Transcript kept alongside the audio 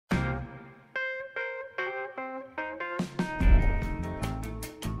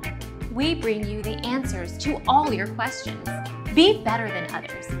we bring you the answers to all your questions. Be better than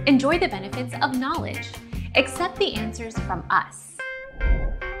others. Enjoy the benefits of knowledge. Accept the answers from us.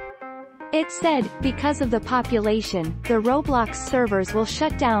 It said, because of the population, the Roblox servers will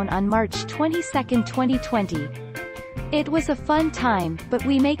shut down on March 22, 2020. It was a fun time, but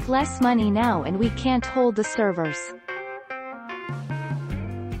we make less money now and we can't hold the servers.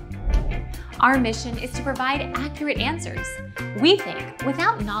 Our mission is to provide accurate answers. We think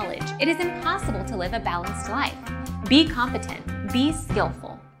without knowledge, it is impossible to live a balanced life. Be competent, be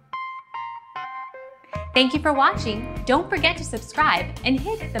skillful. Thank you for watching. Don't forget to subscribe and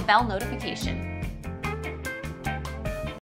hit the bell notification.